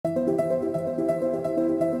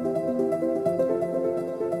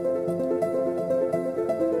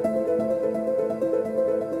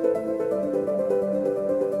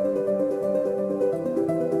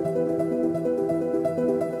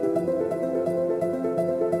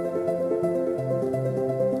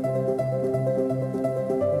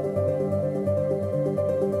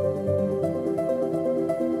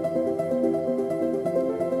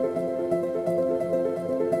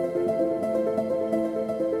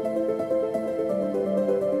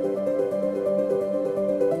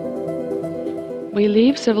We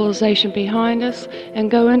leave civilization behind us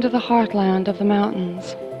and go into the heartland of the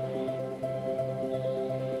mountains.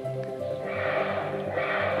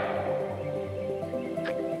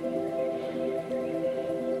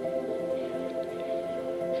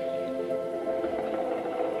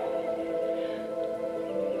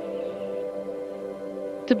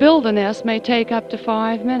 To build a nest may take up to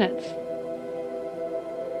 5 minutes.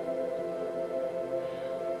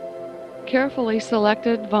 Carefully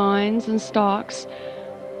selected vines and stalks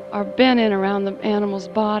are bent in around the animal's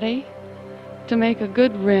body to make a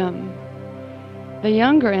good rim. The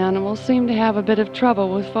younger animals seem to have a bit of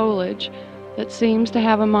trouble with foliage that seems to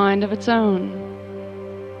have a mind of its own.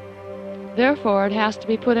 Therefore, it has to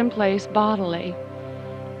be put in place bodily.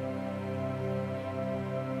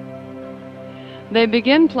 They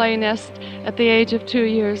begin play nest at the age of 2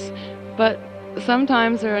 years, but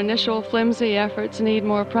sometimes their initial flimsy efforts need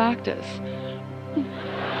more practice.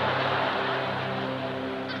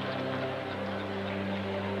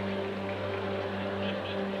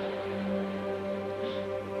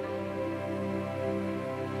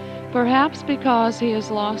 Perhaps because he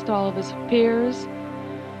has lost all of his peers,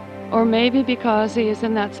 or maybe because he is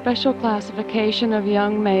in that special classification of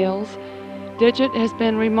young males, Digit has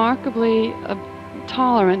been remarkably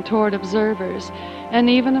tolerant toward observers and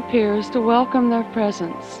even appears to welcome their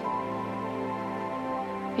presence.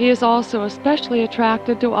 He is also especially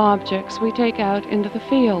attracted to objects we take out into the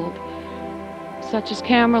field, such as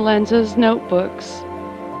camera lenses, notebooks,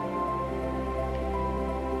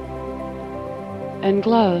 and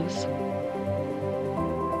gloves.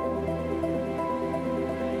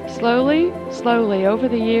 Slowly, over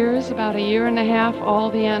the years, about 1.5 years,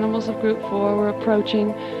 all the animals of Group 4 were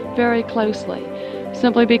approaching very closely,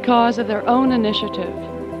 simply because of their own initiative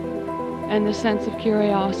and the sense of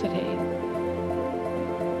curiosity.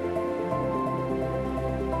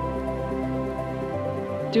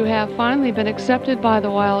 To have finally been accepted by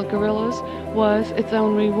the wild gorillas was its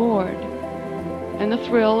own reward, and the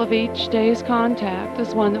thrill of each day's contact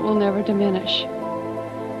is one that will never diminish.